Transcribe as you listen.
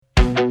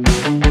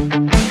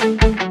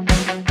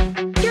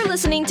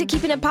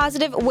Keeping It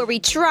Positive, where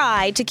we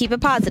try to keep it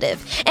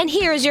positive. And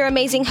here is your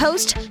amazing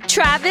host,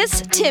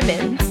 Travis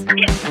Timmons.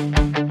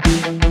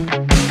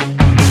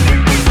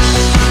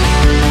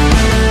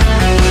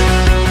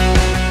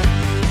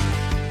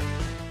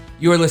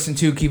 You are listening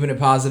to Keeping It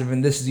Positive,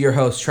 and this is your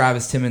host,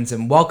 Travis Timmons,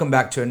 and welcome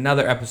back to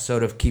another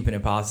episode of Keeping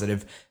It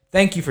Positive.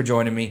 Thank you for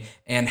joining me,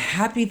 and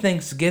happy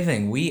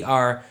Thanksgiving. We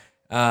are,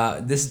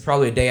 this is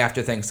probably a day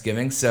after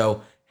Thanksgiving,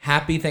 so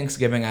happy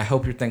Thanksgiving. I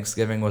hope your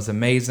Thanksgiving was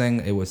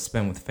amazing. It was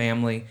spent with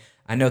family.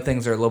 I know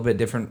things are a little bit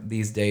different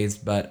these days,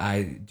 but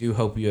I do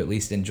hope you at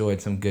least enjoyed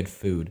some good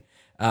food.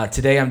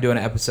 Today I'm doing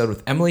an episode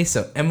with Emily.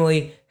 So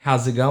Emily,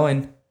 how's it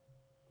going?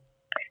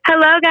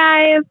 Hello,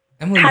 guys.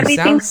 Emily, Happy you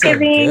sound so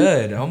Thanksgiving.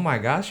 good. Oh my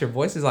gosh, your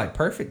voice is like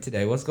perfect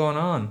today. What's going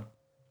on?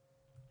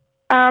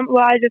 Well,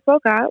 I just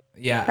woke up.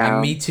 Yeah,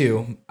 So. me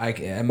too.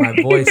 My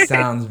voice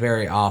sounds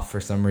very off for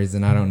some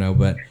reason. I don't know,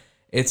 but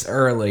it's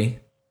early.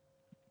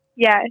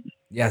 Yes.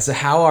 Yeah, so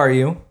how are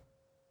you?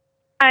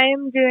 I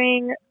am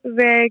doing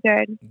very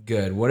good.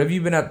 Good. What have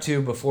you been up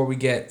to before we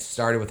get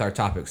started with our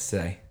topics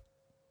today?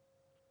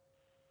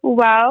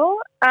 Well,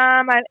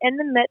 I'm in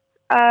the midst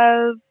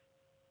of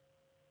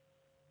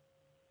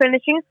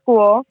finishing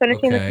the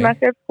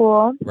semester of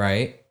school.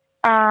 Right.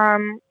 I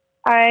am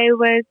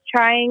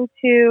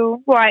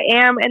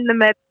in the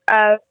midst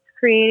of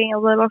creating a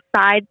little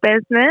side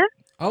business.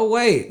 Oh,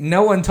 wait.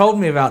 No one told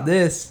me about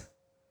this.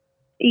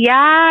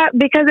 Yeah,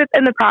 because it's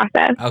in the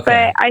process. Okay.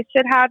 But I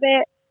should have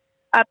it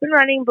up and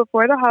running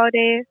before the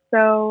holidays.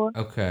 So.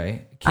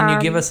 Okay. Can you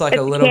give us like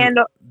a little...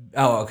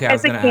 Oh, okay. I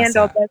was going to ask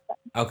that. Business.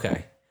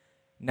 Okay.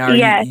 Now, are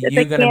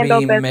you going to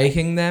be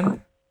making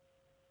them?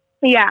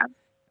 Yeah.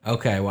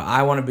 Okay. Well,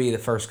 I want to be the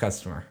first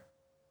customer.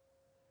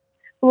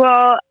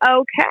 Well,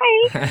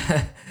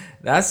 okay.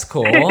 That's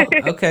cool.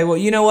 Okay. Well,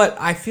 you know what?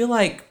 I feel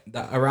like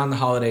around the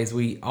holidays,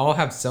 we all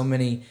have so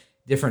many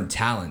different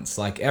talents.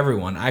 Like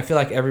everyone, I feel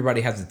like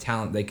everybody has a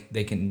talent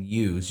they can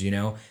use, you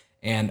know?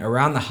 And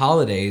around the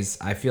holidays,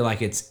 I feel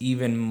like it's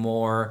even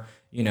more,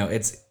 you know,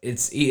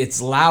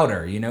 it's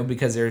louder, you know,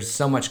 because there's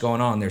so much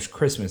going on. There's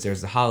Christmas, there's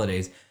the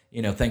holidays,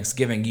 you know,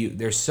 Thanksgiving.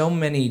 There's so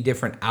many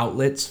different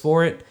outlets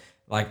for it.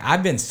 Like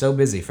I've been so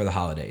busy for the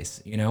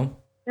holidays, you know?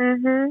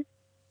 Mm-hmm.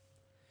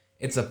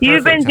 It's a perfect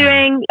You've been time.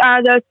 doing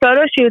those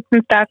photo shoots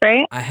and stuff,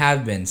 right? I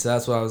have been. So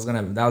that's what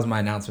that was my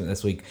announcement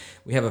this week.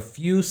 We have a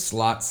few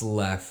slots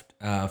left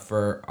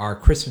for our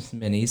Christmas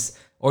minis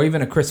or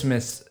even a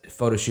Christmas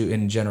photo shoot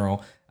in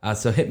general.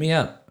 So hit me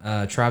up,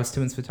 Travis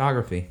Timmons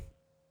Photography.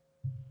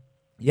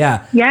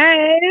 Yeah.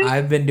 Yes.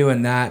 I've been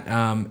doing that.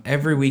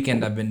 Every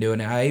weekend I've been doing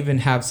it. I even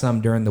have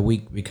some during the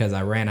week because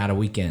I ran out of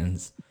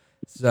weekends.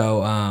 So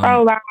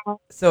oh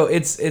wow. So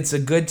it's a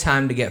good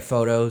time to get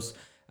photos.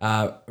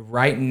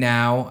 Right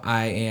now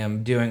I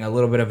am doing a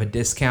little bit of a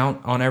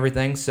discount on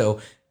everything. So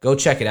go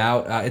check it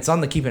out. It's on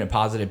the Keeping It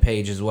Positive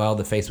page as well,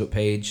 the Facebook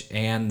page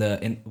and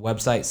the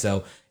website.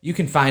 So you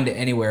can find it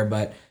anywhere,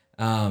 but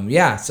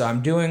yeah, so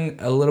I'm doing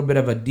a little bit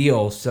of a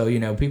deal. So, you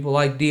know, people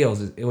like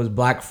deals. It was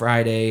Black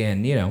Friday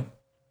and, you know.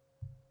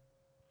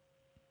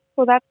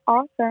 Well, that's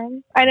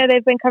awesome. I know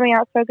they've been coming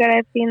out so good.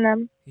 I've seen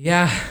them.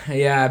 Yeah,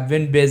 I've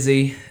been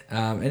busy.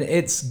 And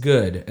it's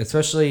good,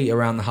 especially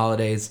around the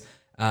holidays.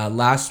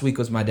 Last week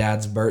was my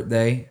dad's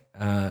birthday,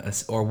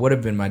 or would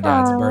have been my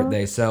dad's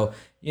birthday. So,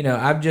 you know,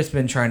 I've just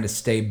been trying to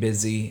stay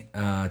busy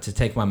to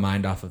take my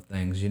mind off of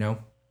things, you know?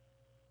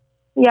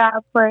 Yeah,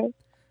 of course.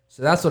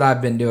 So that's what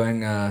I've been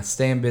doing,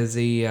 staying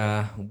busy,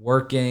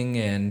 working,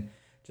 and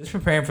just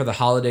preparing for the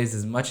holidays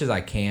as much as I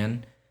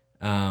can.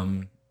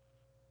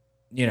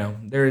 You know,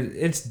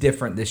 it's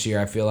different this year.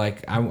 I feel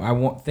like I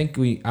want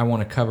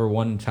to cover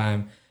one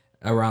time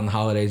around the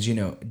holidays, you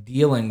know,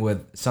 dealing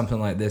with something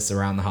like this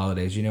around the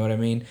holidays. You know what I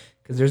mean?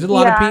 Because there's a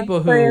lot of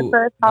people who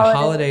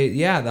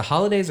the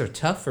holidays are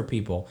tough for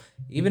people.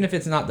 Even if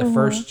it's not the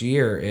first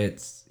year,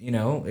 it's, you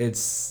know,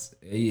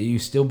 you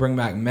still bring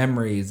back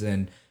memories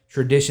and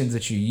traditions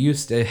that you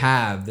used to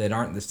have that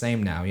aren't the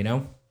same now, you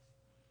know?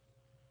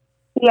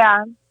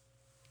 Yeah.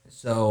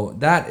 So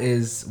that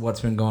is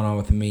what's been going on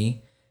with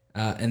me.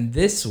 And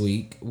this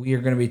week, we are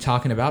going to be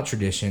talking about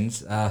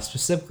traditions,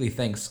 specifically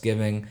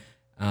Thanksgiving.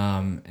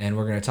 And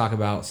we're going to talk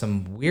about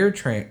some weird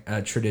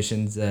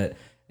traditions that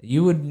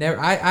you would never...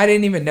 I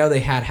didn't even know they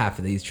had half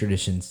of these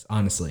traditions,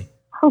 honestly.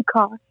 Oh,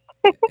 gosh.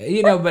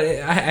 You know, but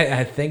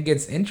I think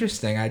it's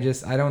interesting. I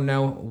don't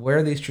know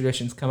where these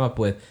traditions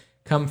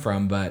come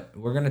from, but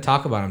we're going to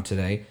talk about them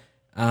today.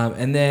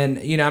 And then,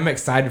 you know, I'm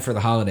excited for the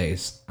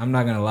holidays. I'm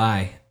not going to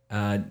lie.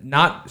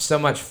 Not so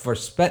much for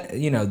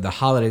the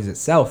holidays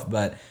itself,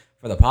 but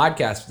for the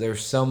podcast,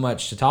 there's so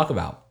much to talk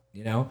about,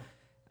 you know?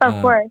 Of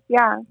course,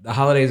 yeah. The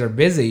holidays are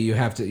busy. You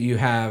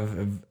have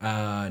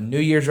New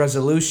Year's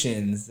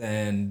resolutions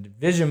and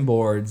vision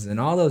boards and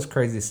all those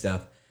crazy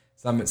stuff.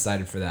 So I'm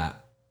excited for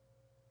that.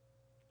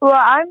 Well,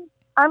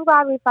 I'm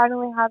glad we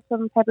finally have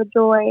some type of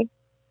joy.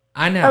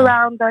 I know.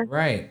 Around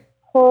the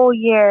whole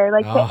year,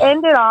 like to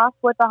end it off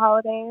with the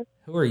holidays.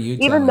 Who are you?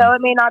 Even though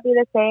it may not be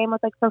the same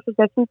with like social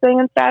distancing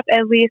and stuff,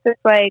 at least it's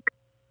like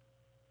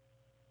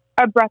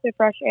a breath of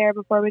fresh air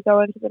before we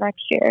go into the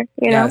next year,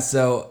 you know?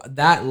 So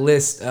that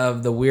list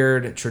of the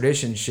weird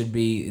traditions should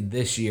be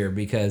this year,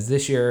 because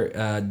this year,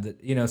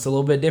 it's a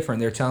little bit different.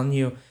 They're telling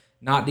you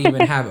not to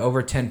even have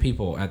over 10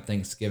 people at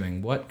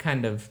Thanksgiving. What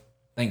kind of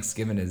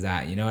Thanksgiving is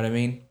that? You know what I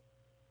mean?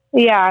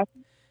 Yeah,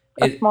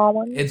 small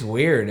one. It's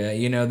weird.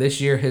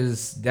 This year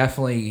has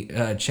definitely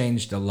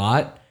changed a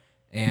lot,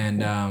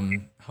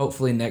 and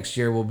hopefully next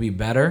year will be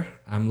better.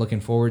 I'm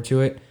looking forward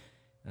to it.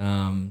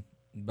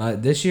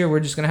 But this year we're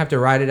just going to have to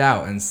ride it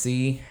out and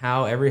see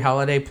how every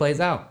holiday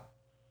plays out.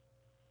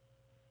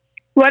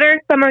 What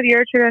are some of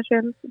your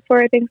traditions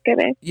for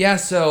Thanksgiving? Yeah,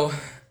 so,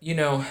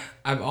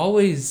 I've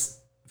always,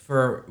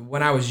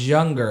 when I was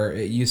younger,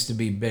 it used to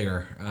be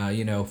bigger.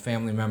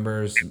 Family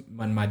members,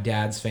 when my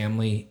dad's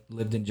family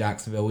lived in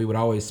Jacksonville, we would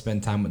always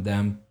spend time with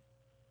them.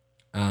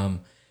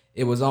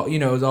 It was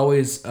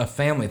always a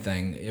family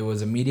thing. It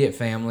was immediate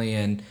family,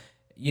 and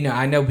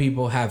I know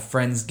people have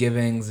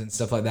Friendsgivings and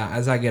stuff like that.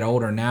 As I get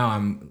older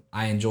now,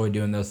 I enjoy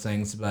doing those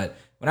things. But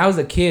when I was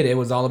a kid, it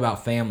was all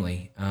about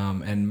family.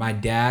 And my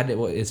dad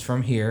is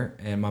from here,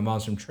 and my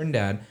mom's from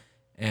Trinidad.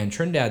 And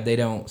Trinidad, they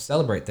don't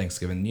celebrate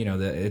Thanksgiving.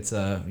 It's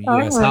a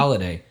U.S.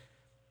 holiday.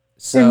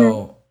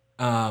 So,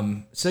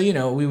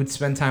 we would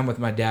spend time with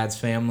my dad's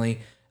family.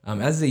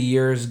 As the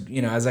years,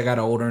 as I got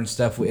older and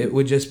stuff, it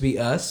would just be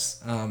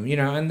us.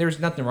 And there's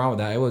nothing wrong with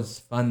that. It was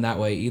fun that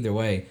way, either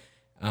way.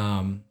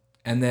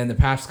 And then the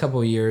past couple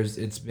of years,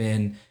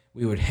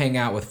 we would hang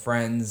out with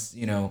friends,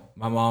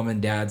 my mom and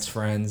dad's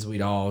friends.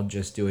 We'd all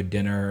just do a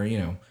dinner,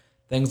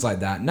 things like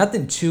that.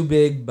 Nothing too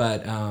big,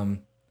 but,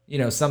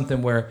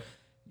 something where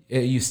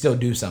you still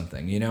do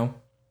something, Yeah,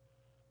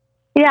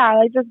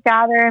 like just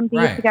gather and be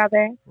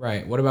together.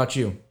 Right. What about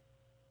you?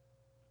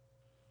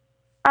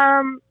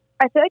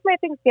 I feel like my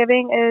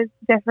Thanksgiving is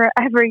different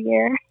every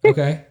year.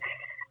 Okay.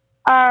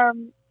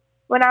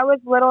 When I was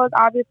little, it's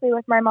obviously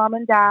with my mom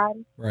and dad,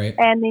 right,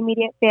 and the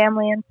immediate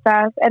family and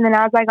stuff. And then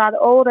as I got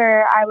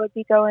older, I would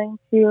be going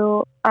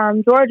to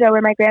Georgia,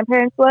 where my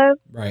grandparents live.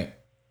 Right.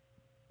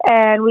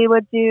 And we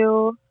would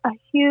do a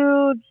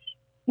huge,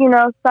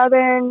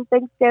 Southern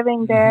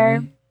Thanksgiving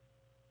there.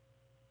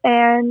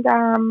 And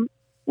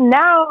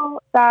now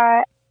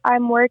that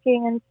I'm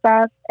working and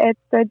stuff, it's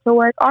good to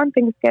work on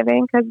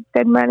Thanksgiving because it's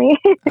good money.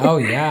 Oh,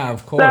 yeah,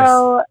 of course.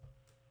 So,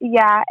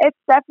 yeah, it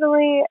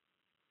definitely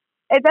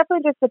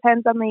just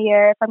depends on the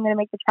year if I'm going to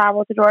make the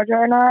travel to Georgia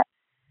or not.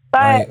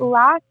 But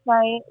last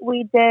night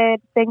we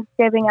did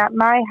Thanksgiving at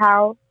my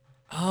house.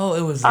 Oh,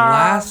 it was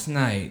last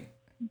night.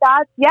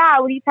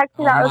 When you texted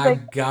me that, I was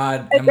like,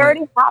 God. It's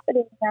already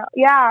happening now.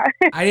 Yeah.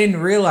 I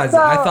didn't realize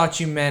that. I thought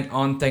you meant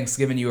on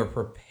Thanksgiving you were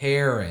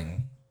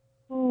preparing.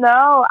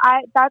 No,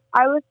 I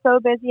was so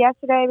busy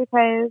yesterday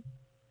because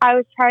I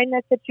was trying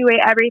to situate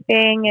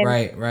everything, and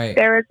right.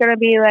 There was going to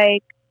be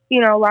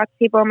lots of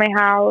people in my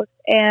house,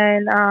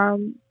 and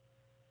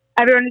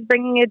everyone was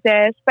bringing a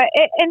dish, but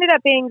it ended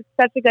up being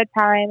such a good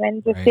time,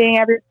 and just seeing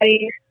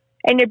everybody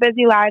in your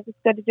busy lives. It's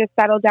good to just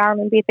settle down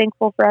and be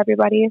thankful for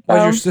everybody. So,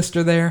 was your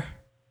sister there?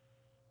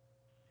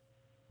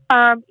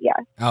 Yeah.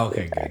 Oh,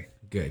 okay,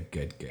 good.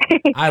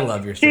 I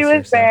love your sister. She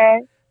was there.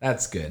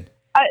 That's good.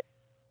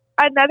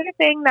 Another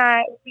thing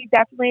that we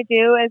definitely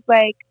do is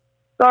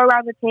go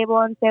around the table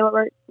and say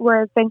what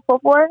we're thankful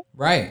for.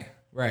 Right.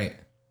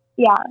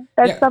 Yeah,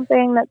 that's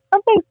something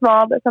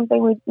small, but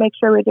something we make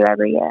sure we do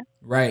every year.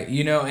 Right.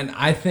 And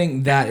I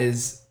think that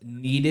is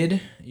needed.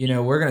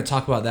 We're going to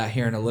talk about that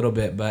here in a little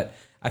bit, but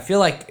I feel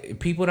like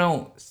people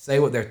don't say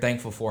what they're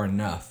thankful for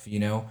enough,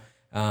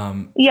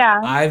 Yeah.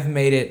 I've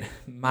made it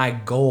my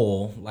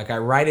goal, I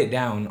write it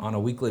down on a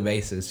weekly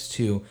basis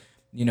to,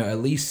 at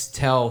least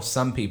tell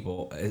some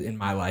people in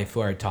my life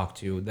who I talk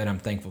to that I'm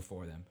thankful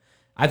for them.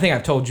 I think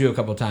I've told you a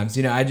couple of times,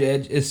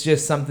 it's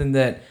just something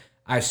that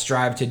I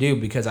strive to do,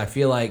 because I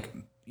feel like,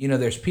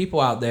 there's people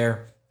out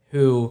there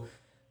who,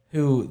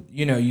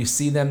 you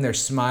see them, they're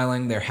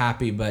smiling, they're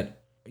happy,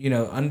 but,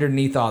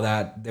 underneath all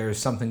that, there's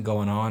something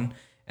going on.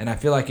 And I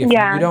feel like if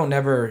you don't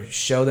ever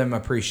show them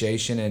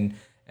appreciation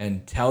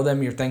and tell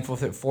them you're thankful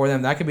for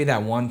them, that could be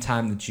that one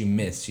time that you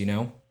miss,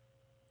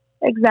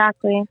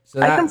 Exactly. So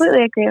I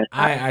completely agree with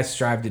that. I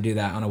strive to do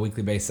that on a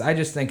weekly basis. I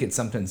just think it's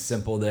something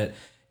simple that,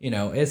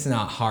 it's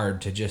not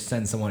hard to just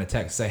send someone a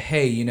text, say,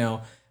 hey,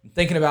 I'm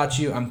thinking about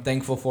you, I'm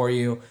thankful for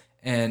you,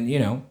 and,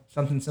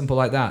 something simple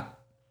like that.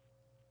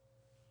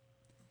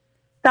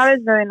 That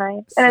is very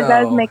nice. And it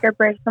does make or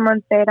break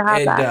someone's day to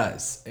have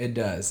that. It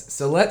does.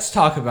 So let's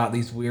talk about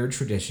these weird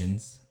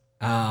traditions.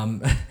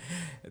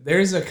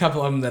 There's a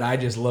couple of them that I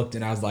just looked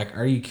and I was like,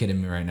 are you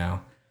kidding me right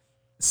now?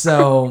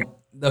 So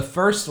the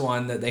first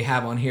one that they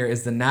have on here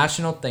is the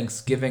National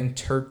Thanksgiving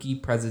Turkey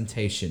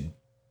Presentation.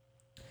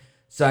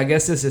 So I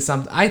guess this is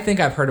something, I think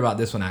I've heard about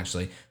this one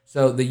actually.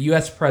 So the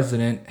U.S.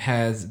 president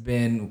has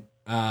been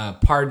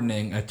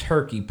pardoning a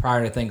turkey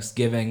prior to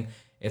Thanksgiving.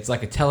 It's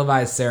like a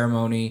televised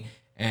ceremony,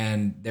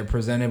 and they're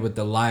presented with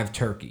the live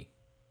turkey.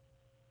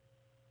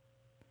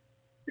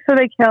 So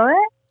they kill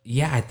it?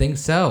 Yeah, I think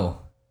so.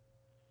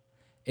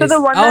 So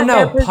the one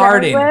that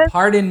pardon.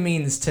 Pardon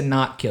means to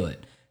not kill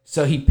it.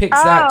 So he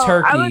picks that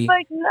turkey. I was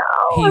like,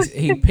 no.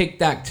 He picked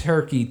that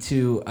turkey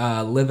to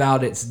live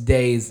out its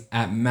days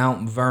at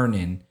Mount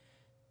Vernon,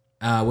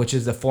 which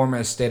is the former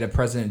estate of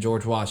President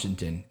George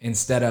Washington,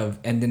 instead of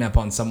ending up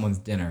on someone's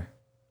dinner.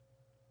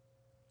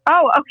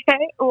 Oh,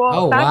 okay.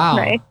 Well, that's wow.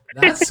 nice.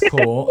 That's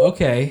cool.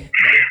 Okay.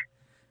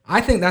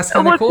 I think that's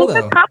kind of cool,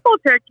 though. A couple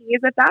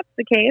turkeys, if that's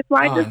the case.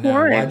 Why just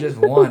one? Why just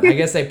one? I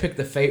guess they picked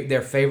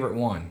their favorite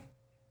one.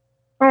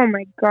 Oh,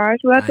 my gosh.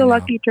 Well, that's a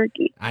lucky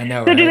turkey. I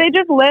know, So do they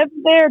just live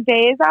their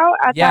days out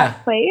at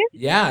that place?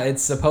 Yeah,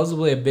 it's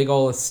supposedly a big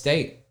old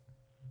estate.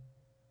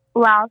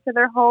 Wow, so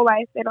their whole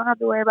life they don't have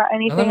to worry about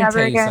anything ever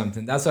again. Let me tell you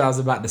something. That's what I was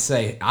about to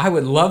say. I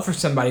would love for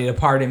somebody to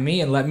pardon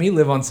me and let me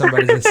live on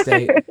somebody's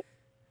estate.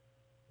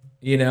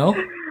 You know?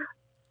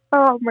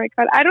 Oh my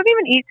God. I don't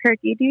even eat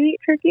turkey. Do you eat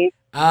turkey?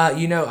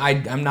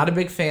 I'm not a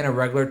big fan of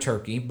regular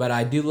turkey, but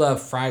I do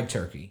love fried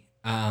turkey.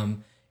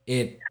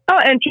 Oh,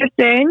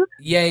 interesting.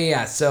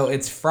 Yeah. So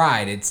it's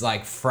fried. It's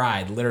like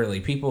fried, literally.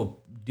 People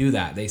do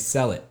that. They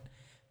sell it.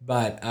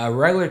 But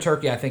regular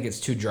turkey, I think it's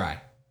too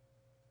dry.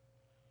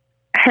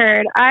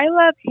 Heard. I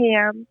love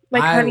ham.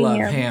 I love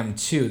ham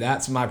too.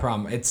 That's my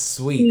problem. It's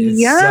sweet.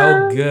 It's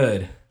so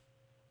good.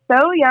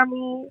 So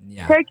yummy.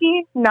 Yeah.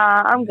 Turkey?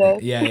 Nah, I'm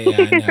good. Yeah,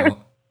 I know.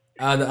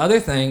 The other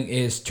thing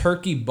is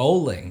turkey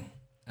bowling.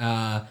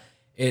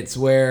 It's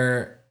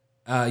where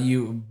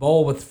you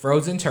bowl with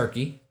frozen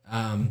turkey.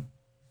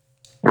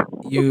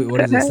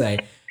 What does it say?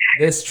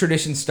 This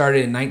tradition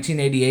started in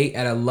 1988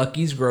 at a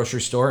Lucky's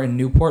grocery store in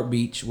Newport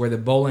Beach, where the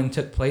bowling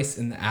took place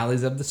in the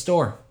alleys of the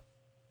store.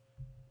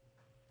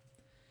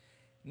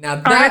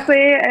 Now, honestly,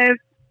 if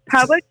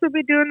Publix would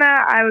be doing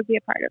that, I would be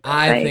a part of it.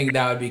 I think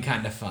that would be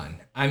kind of fun.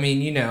 I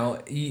mean,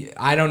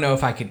 I don't know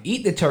if I could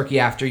eat the turkey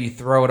after you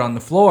throw it on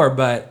the floor,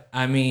 but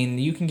I mean,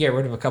 you can get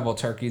rid of a couple of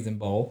turkeys and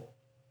bowl.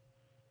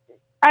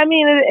 I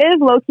mean, it is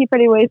low-key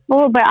pretty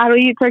wasteful, but I don't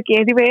eat turkey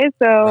anyway,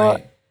 so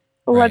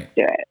let's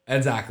do it.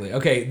 Exactly.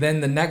 Okay,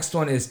 then the next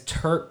one is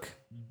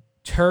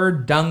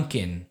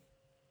Turdunkin.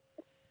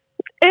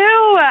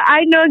 Ew,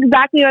 I know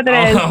exactly what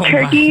it is.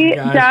 Turkey,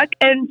 duck,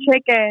 and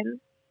chicken.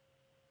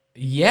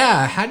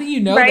 Yeah, how do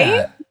you know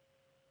that?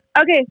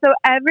 Okay, so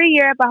every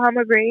year at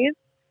Bahama Breeze,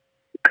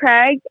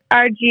 Craig,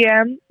 our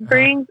GM,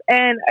 brings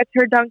in a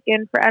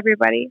turdunkin for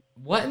everybody.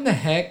 What in the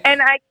heck? And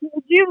I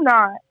kid you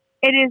not,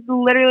 it is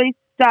literally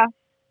stuffed.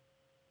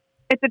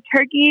 It's a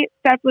turkey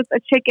stuffed with a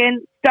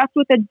chicken, stuffed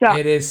with a duck.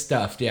 It is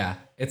stuffed, yeah.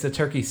 It's a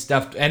turkey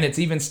stuffed, and it's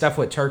even stuffed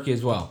with turkey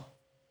as well.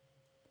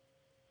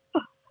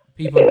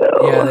 People,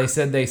 they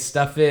said they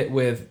stuff it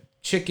with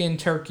chicken,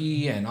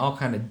 turkey, and all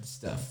kind of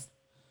stuff.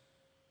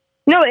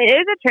 No, it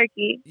is a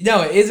turkey.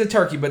 No, it is a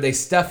turkey, but they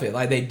stuff it.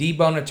 Like they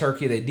debone a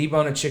turkey, they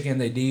debone a chicken,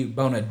 they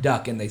debone a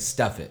duck, and they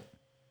stuff it.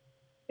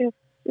 It's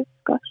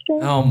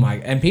disgusting. Oh my!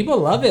 And people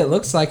love it. It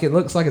looks like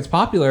it's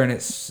popular, and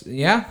it's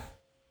Who?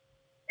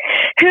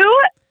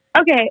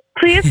 Okay,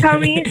 please tell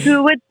me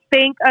who would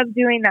think of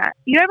doing that.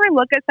 You ever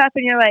look at stuff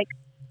and you're like,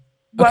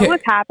 what was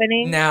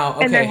happening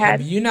in their head?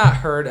 Have you not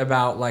heard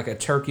about like a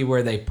turkey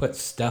where they put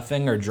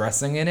stuffing or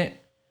dressing in it?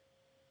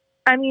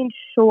 I mean,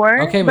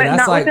 sure. Okay, but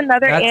not with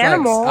another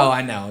animal.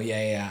 I know.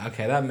 Yeah.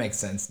 Okay, that makes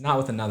sense. Not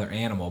with another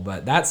animal,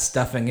 but that's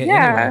stuffing it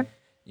anyway.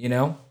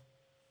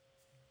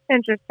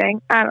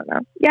 Interesting. I don't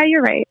know. Yeah,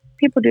 you're right.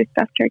 People do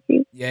stuffed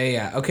turkeys.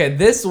 Yeah. Okay,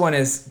 this one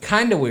is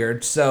kind of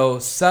weird. So,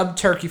 sub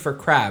turkey for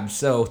crabs.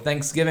 So,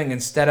 Thanksgiving,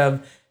 instead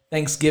of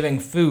Thanksgiving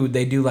food,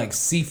 they do like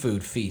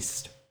seafood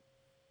feast.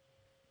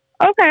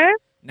 Okay.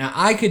 Now,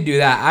 I could do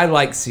that. I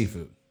like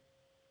seafood.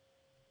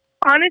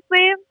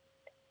 Honestly,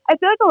 I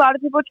feel like a lot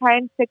of people try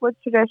and stick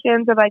with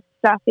traditions of like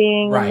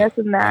stuffing and this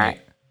and that.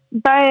 Right.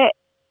 But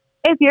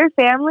if your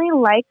family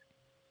likes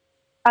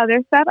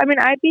other stuff, I mean,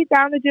 I'd be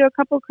down to do a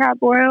couple crab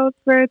boils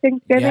for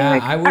Thanksgiving. Yeah,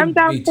 I would I'm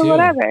down for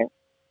whatever.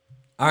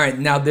 All right,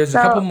 now there's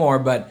a couple more,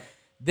 but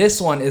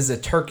this one is a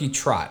turkey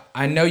trot.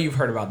 I know you've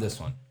heard about this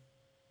one.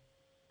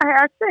 I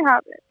actually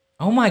haven't.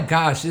 Oh my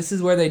gosh, this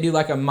is where they do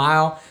like a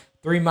 3-mile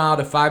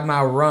to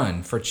 5-mile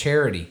run for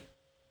charity.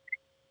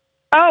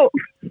 Oh,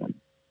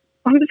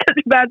 I'm such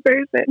a bad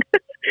person.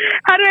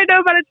 How do I know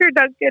about a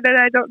turdunkin and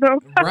I don't know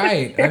about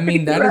Right. I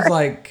mean, that is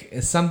like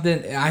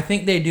something. I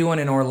think they do one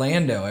in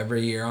Orlando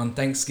every year on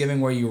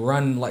Thanksgiving where you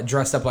run like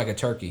dressed up like a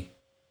turkey.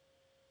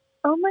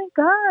 Oh my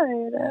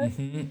God.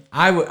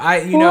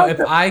 Mm-hmm.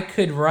 If I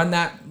could run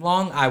that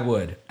long, I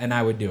would, and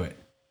I would do it.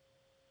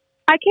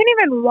 I can't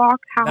even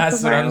walk half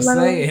That's a mile, what I'm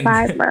saying.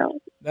 5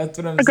 miles. That's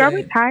what I'm saying. I'm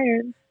going to be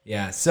tired.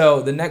 Yeah.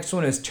 So the next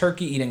one is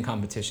turkey eating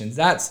competitions.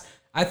 I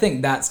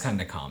think that's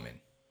kind of common.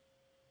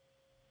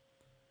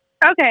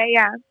 Okay,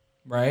 yeah.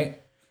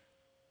 Right?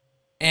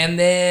 And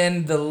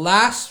then the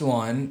last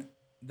one,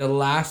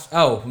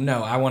 oh,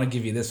 no, I want to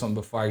give you this one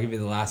before I give you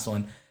the last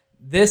one.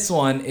 This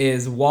one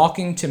is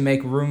walking to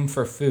make room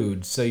for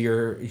food. So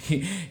you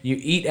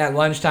eat at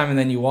lunchtime and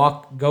then you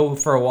go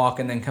for a walk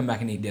and then come back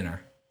and eat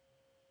dinner.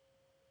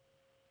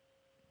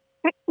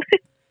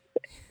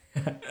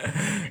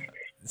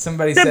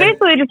 Somebody said... So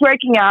basically just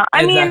working out.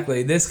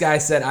 Exactly. This guy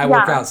said, I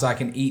work out so I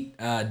can eat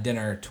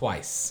dinner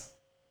twice.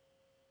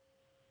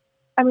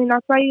 I mean,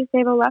 that's why you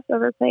save a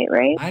leftover plate,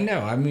 right? I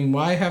know. I mean,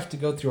 why have to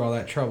go through all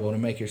that trouble to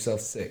make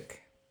yourself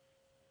sick?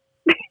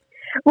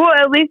 Well,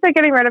 at least they're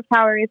getting rid of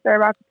calories they're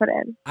about to put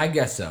in. I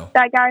guess so.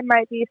 That guy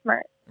might be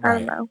smart. I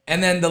don't Right. know.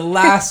 And then the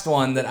last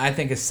one that I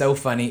think is so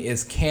funny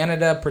is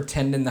Canada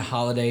pretending the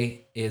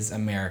holiday is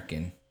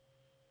American.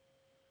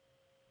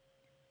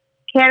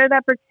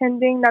 Canada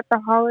pretending that the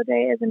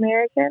holiday is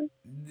American?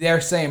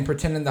 They're saying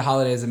pretending the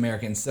holiday is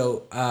American.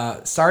 So,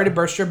 sorry to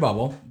burst your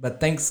bubble, but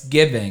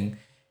Thanksgiving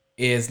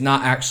is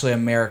not actually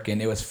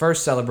American. It was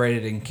first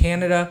celebrated in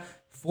Canada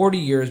 40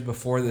 years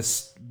before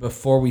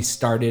we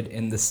started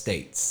in the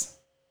States.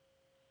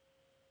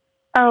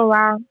 Oh,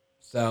 wow.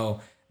 So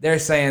they're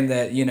saying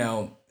that,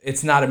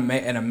 it's not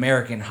an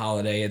American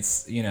holiday.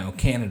 It's,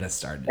 Canada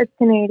started. It's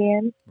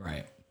Canadian.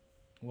 Right.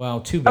 Well,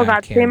 too bad. Oh,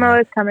 God. Canada.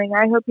 Samo is coming.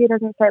 I hope he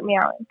doesn't start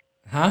meowing.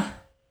 Huh?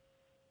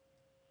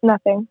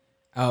 Nothing.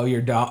 Oh,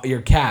 your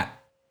cat.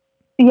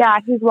 Yeah,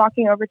 he's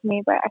walking over to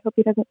me, but I hope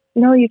he doesn't.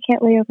 No, you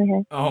can't lay over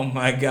here. Oh,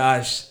 my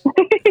gosh.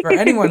 For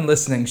anyone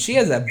listening, she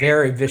has a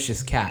very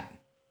vicious cat.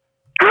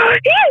 He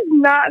is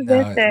not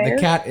No, vicious. the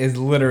cat is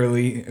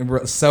literally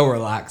so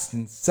relaxed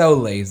and so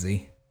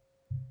lazy.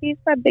 He's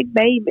a big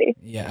baby.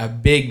 Yeah, a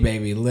big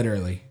baby,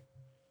 literally.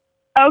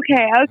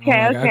 Okay.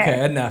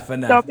 Okay, enough.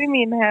 Don't be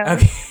mean to him.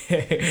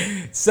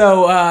 Okay.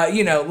 So,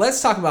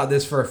 let's talk about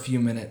this for a few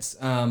minutes.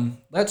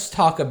 Let's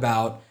talk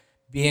about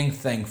being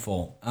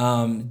thankful.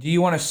 Do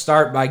you want to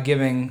start by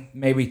giving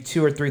maybe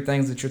 2 or 3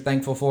 things that you're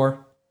thankful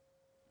for?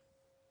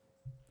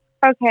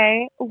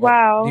 Okay,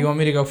 well. Do you want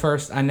me to go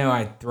first? I know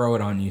I throw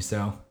it on you,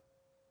 so.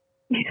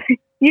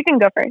 You can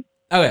go first.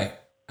 Okay.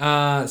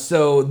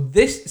 So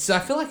I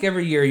feel like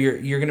every year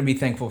you're going to be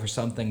thankful for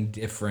something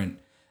different.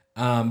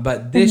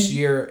 But this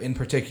year in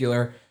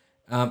particular,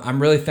 I'm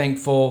really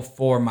thankful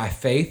for my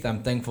faith.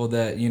 I'm thankful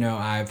that,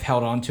 I've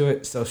held on to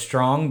it so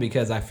strong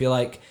because I feel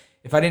like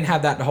if I didn't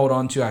have that to hold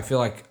on to, I feel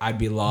like I'd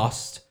be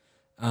lost.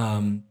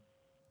 The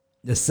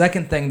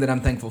second thing that I'm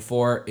thankful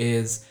for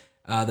is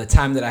the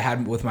time that I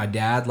had with my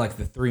dad, like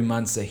the 3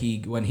 months that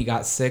when he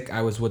got sick,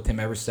 I was with him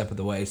every step of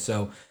the way.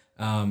 So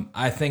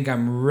I think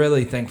I'm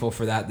really thankful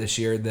for that this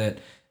year, that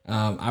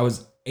I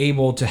was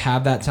able to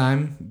have that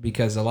time,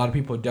 because a lot of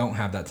people don't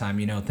have that time.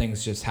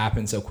 Things just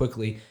happen so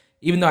quickly.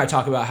 Even though I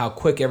talk about how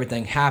quick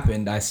everything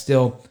happened,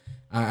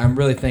 I'm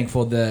really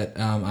thankful that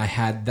I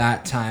had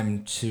that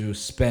time to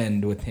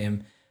spend with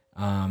him.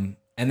 And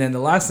then the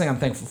last thing I'm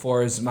thankful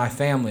for is my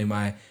family,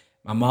 my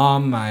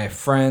mom, my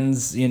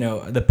friends,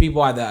 the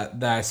people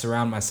that I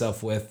surround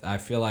myself with. I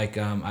feel like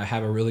I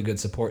have a really good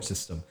support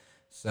system.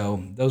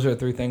 So those are the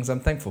 3 things I'm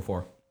thankful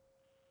for.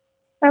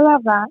 I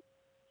love that.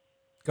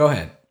 Go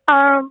ahead.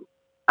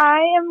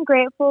 I am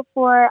grateful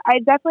for, I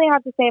definitely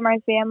have to say my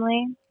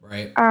family.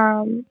 Right.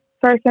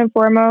 First and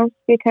foremost,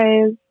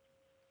 because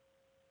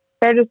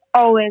they're just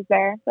always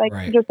there. Like,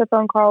 Right. Just a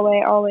phone call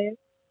away, always.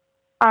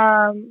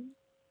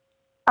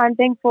 I'm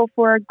thankful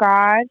for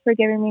God for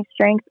giving me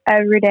strength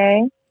every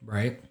day.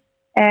 Right.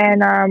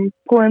 And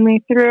pulling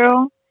me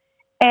through.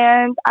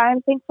 And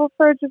I'm thankful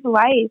for just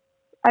life.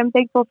 I'm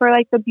thankful for,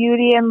 like, the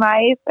beauty in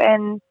life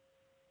and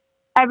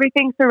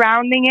everything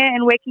surrounding it,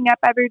 and waking up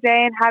every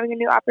day and having a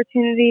new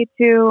opportunity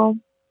to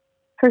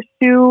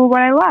pursue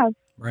what I love.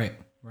 Right.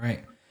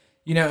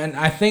 And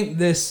I think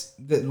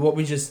that what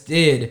we just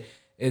did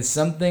is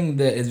something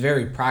that is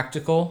very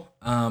practical.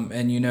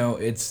 And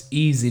it's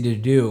easy to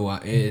do.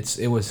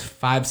 It was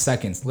 5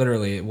 seconds,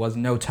 literally. It was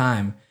no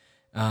time.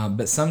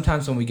 But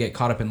sometimes when we get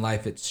caught up in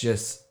life, it's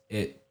just,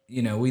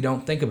 we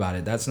don't think about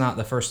it. That's not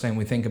the first thing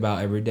we think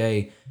about every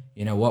day,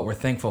 what we're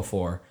thankful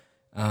for.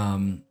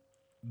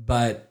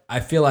 But I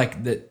feel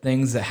like that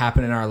things that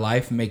happen in our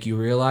life make you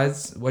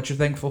realize what you're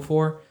thankful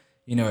for.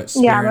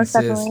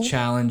 Experiences,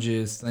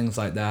 challenges, things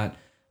like that.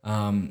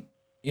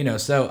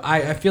 So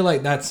I feel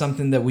like that's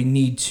something that we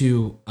need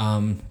to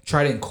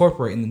try to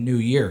incorporate in the new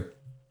year.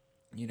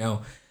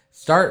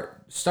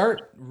 Start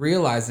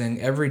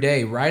realizing every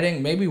day,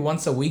 writing maybe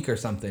once a week or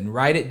something.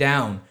 Write it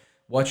down,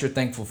 what you're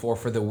thankful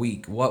for the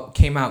week, what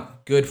came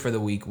out good for the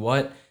week,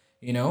 what,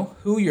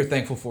 who you're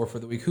thankful for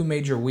the week, who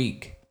made your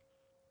week.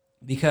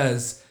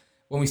 Because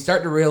when we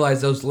start to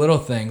realize those little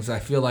things, I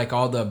feel like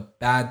all the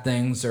bad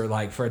things, or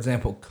like, for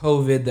example,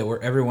 COVID that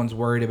everyone's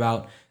worried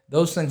about,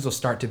 those things will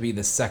start to be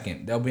the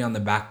second. They'll be on the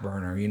back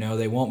burner.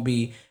 They won't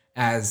be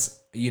as,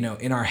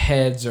 in our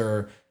heads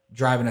or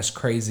driving us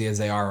crazy as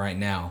they are right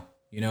now,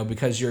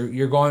 because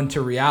you're going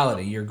to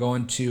reality. You're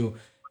going to,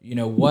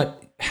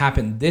 what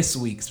happened this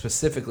week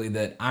specifically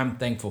that I'm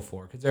thankful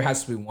for, because there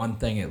has to be one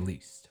thing at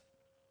least.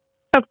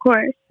 Of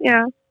course,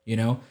 yeah.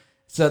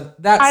 So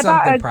that's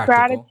something practical.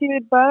 I bought a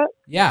gratitude book.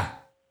 Yeah.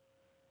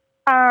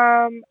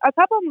 A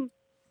couple,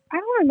 I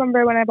don't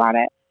remember when I bought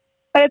it,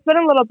 but it's been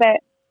a little bit.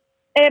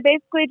 It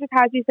basically just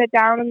has you sit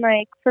down and,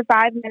 like, for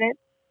 5 minutes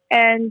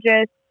and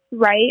just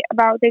write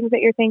about things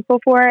that you're thankful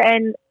for.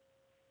 And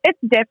it's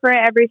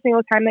different every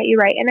single time that you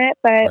write in it.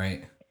 But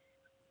right.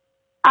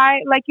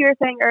 Like you were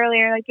saying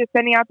earlier, like, just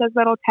sending out those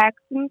little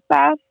texts and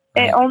stuff,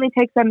 right. It only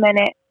takes a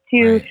minute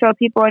to right. show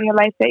people in your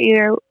life that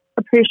you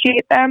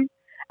appreciate them.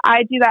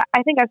 I do that.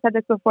 I think I've said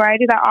this before. I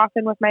do that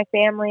often with my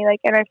family. Like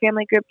in our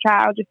family group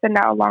chat, I'll just send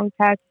out a long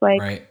text,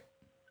 like, Right.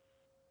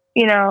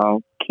 you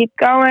know, keep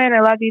going.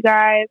 I love you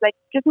guys. Like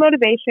just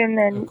motivation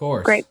Of and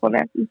course.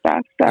 gratefulness and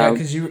stuff. So Yeah,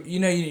 because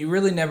you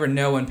really never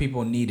know when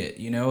people need it.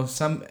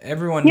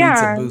 Everyone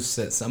needs a boost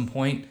at some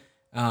point,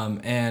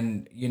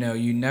 and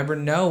you never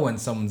know when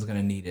someone's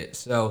gonna need it.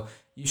 So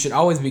you should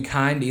always be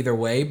kind either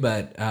way,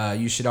 but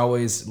you should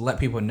always let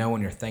people know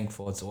when you're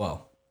thankful as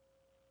well.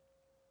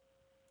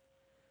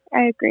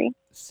 I agree.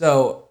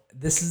 So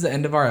this is the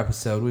end of our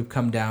episode. We've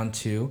come down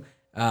to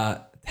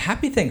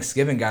happy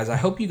Thanksgiving, guys. I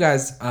hope you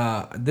guys.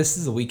 This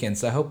is a weekend,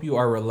 so I hope you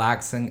are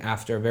relaxing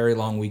after a very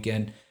long week.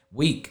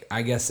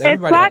 I guess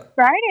everybody. It's Black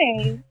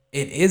Friday.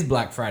 It is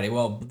Black Friday.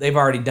 Well, they've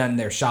already done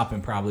their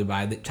shopping probably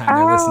by the time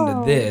they're listening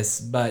to this.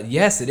 But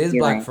yes, it is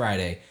Black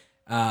Friday.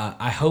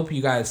 I hope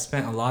you guys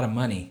spent a lot of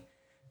money.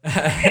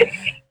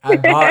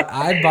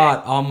 I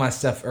bought all my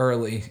stuff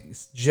early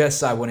just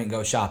so I wouldn't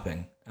go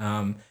shopping.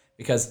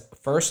 Because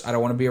first, I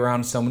don't want to be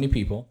around so many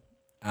people.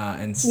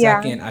 And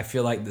second, I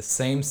feel like the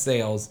same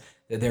sales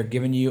that they're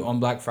giving you on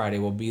Black Friday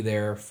will be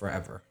there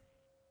forever.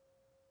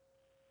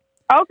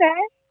 Okay.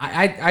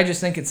 I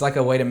just think it's like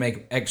a way to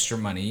make extra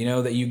money,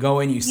 that you go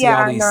in, you see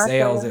all these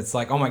sales. It's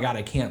like, oh my God,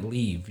 I can't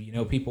leave.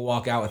 People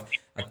walk out with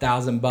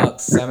 $1,000,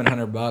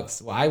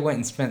 $700. Well, I went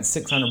and spent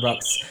 $600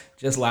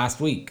 just last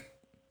week.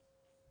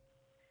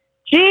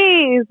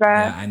 Jeez.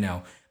 Yeah, I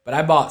know. But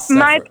I bought stuff.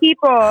 My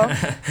people,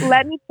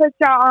 let me put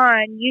y'all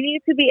on. You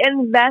need to be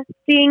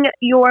investing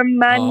your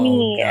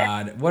money. Oh,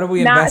 God. What are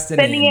we investing in?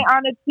 Not spending it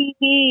on a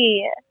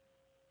TV.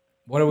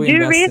 What are we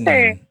investing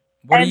in?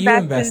 What are you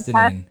investing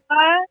in?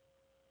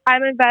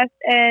 I'm invested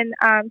in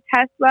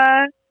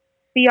Tesla,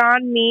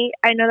 Beyond Meat.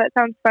 I know that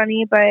sounds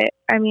funny, but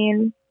I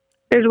mean,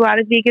 there's a lot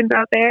of vegans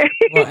out there.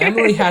 Well,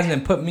 Emily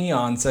hasn't put me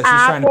on, so she's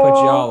trying to put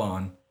y'all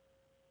on.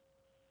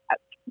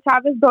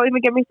 Travis, don't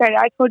even get me started.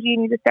 I told you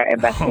need to start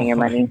investing your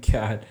money. Oh, my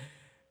God.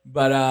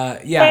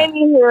 But, yeah.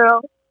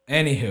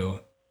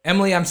 Anywho.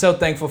 Emily, I'm so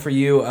thankful for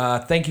you.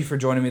 Thank you for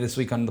joining me this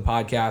week on the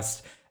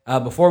podcast.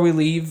 Before we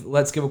leave,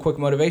 let's give a quick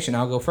motivation.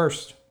 I'll go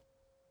first.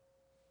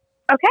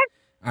 Okay.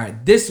 All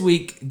right. This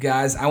week,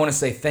 guys, I want to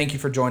say thank you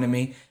for joining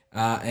me.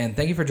 And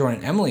thank you for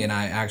joining Emily and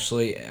I,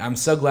 actually. I'm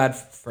so glad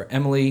for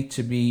Emily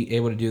to be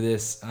able to do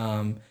this.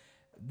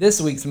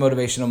 This week's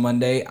Motivational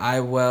Monday,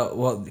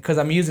 because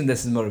I'm using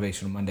this as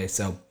Motivational Monday,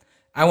 so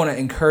I want to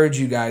encourage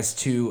you guys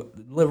to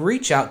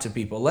reach out to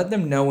people. Let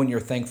them know when you're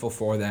thankful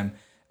for them,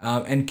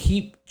 and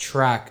keep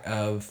track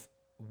of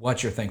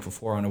what you're thankful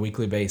for on a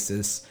weekly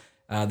basis.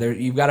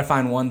 You've got to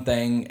find one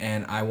thing,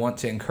 and I want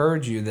to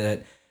encourage you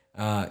that,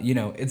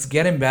 it's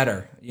getting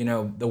better.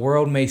 The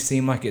world may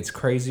seem like it's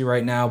crazy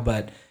right now,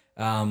 but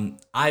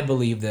I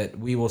believe that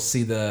we will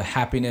see the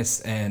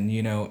happiness and,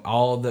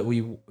 all that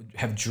we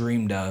have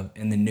dreamed of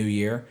in the new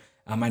year.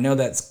 I know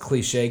that's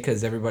cliche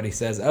because everybody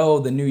says, oh,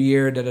 the new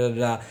year,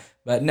 da-da-da-da.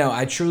 But no,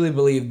 I truly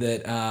believe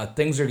that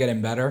things are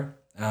getting better.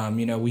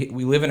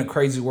 We live in a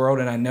crazy world,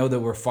 and I know that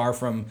we're far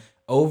from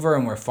over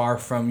and we're far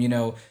from,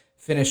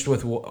 finished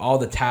with all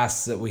the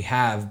tasks that we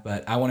have.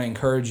 But I want to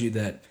encourage you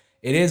that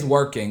it is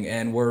working,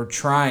 and we're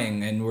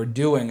trying, and we're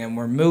doing, and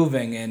we're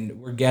moving,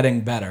 and we're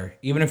getting better.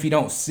 Even if you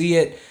don't see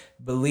it,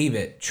 believe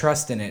it,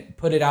 trust in it,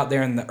 put it out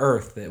there in the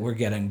earth that we're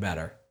getting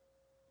better.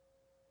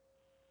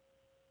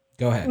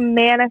 Go ahead.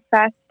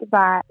 Manifest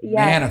that.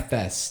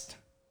 Yes.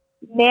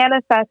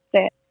 Manifest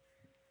it.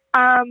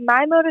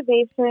 My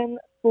motivation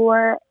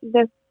for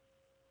this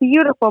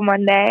beautiful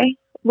Monday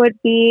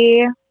would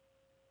be,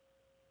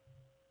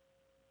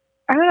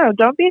 I don't know,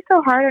 don't be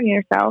so hard on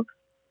yourself.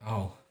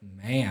 Oh,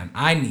 man,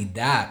 I need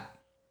that.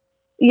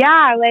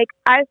 Yeah,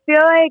 I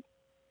feel like,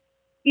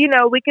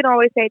 we can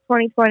always say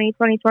 2020,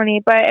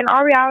 2020, but in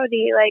all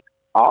reality,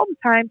 all the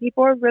time,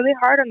 people are really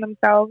hard on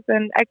themselves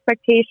and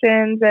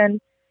expectations and,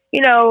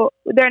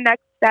 their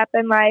next step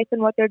in life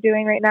and what they're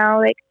doing right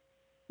now.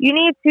 You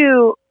need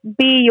to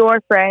be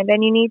your friend,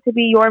 and you need to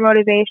be your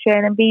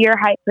motivation and be your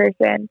hype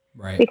person.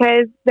 Right.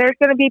 Because there's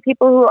going to be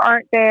people who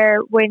aren't there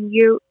when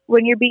you're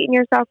beating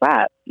yourself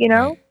up,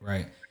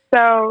 Right.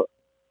 So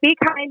be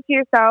kind to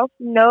yourself.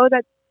 Know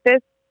that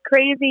this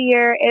crazy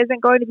year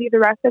isn't going to be the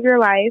rest of your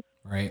life.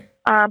 Right.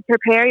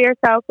 Prepare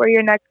yourself for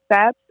your next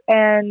steps,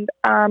 and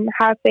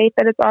have faith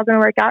that it's all going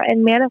to work out,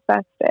 and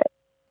manifest it.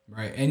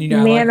 Right. And,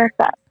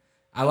 manifest.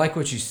 I like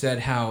what you said,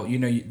 how,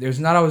 there's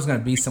not always going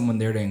to be someone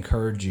there to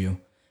encourage you.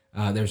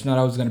 There's not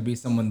always going to be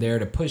someone there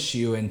to push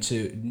you and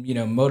to,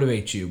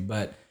 motivate you,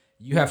 but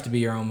you have to be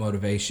your own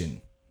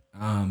motivation.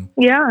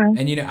 Yeah.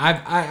 And,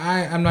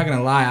 I'm not going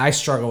to lie. I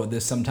struggle with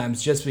this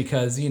sometimes just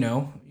because,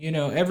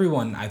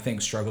 everyone I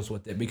think struggles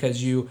with it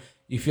because you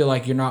feel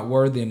like you're not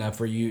worthy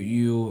enough, or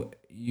you're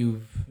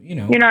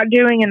not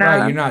doing enough.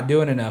 Right, you're not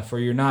doing enough, or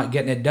you're not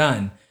getting it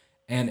done.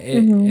 And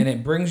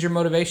it brings your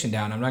motivation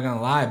down. I'm not going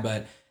to lie,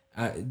 but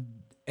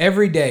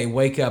every day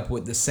wake up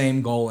with the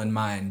same goal in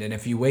mind. And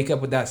if you wake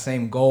up with that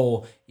same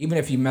goal, even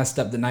if you messed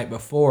up the night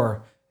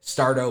before,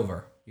 start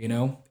over.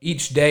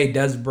 Each day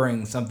does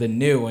bring something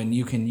new, and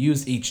you can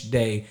use each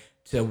day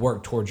to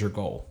work towards your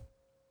goal.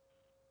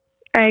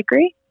 I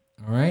agree.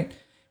 All right.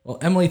 Well,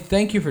 Emily,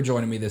 thank you for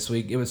joining me this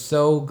week. It was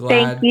so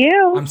glad. Thank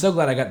you. I'm so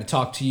glad I got to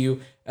talk to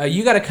you.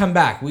 You got to come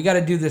back. We got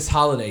to do this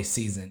holiday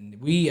season.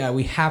 We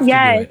have to do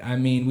it. I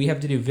mean, we have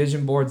to do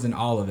vision boards and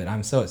all of it.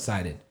 I'm so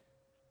excited.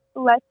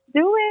 Let's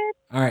do it.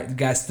 All right,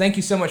 guys, thank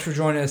you so much for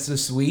joining us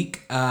this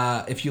week.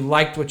 If you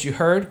liked what you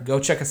heard, go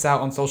check us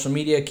out on social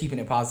media, Keeping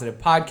It Positive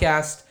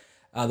Podcast,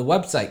 the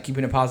website,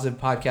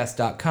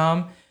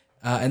 keepingitpositivepodcast.com.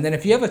 And then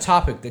if you have a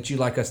topic that you'd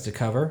like us to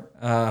cover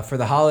for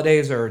the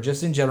holidays or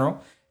just in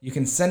general, you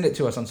can send it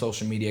to us on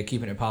social media,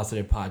 Keeping It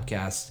Positive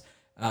Podcast.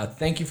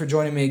 Thank you for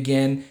joining me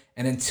again.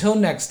 And until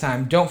next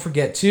time, don't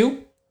forget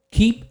to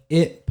keep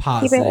it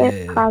positive.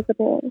 Keep it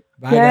positive.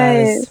 Bye,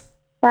 guys.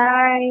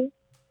 Bye.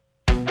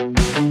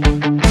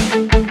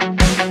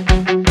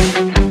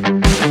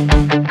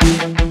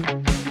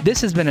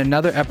 This has been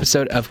another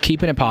episode of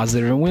Keeping It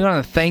Positive, and we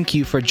want to thank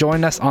you for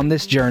joining us on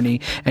this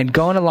journey and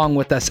going along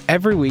with us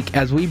every week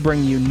as we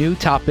bring you new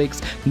topics,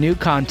 new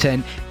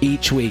content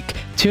each week.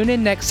 Tune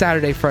in next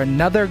Saturday for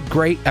another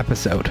great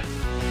episode.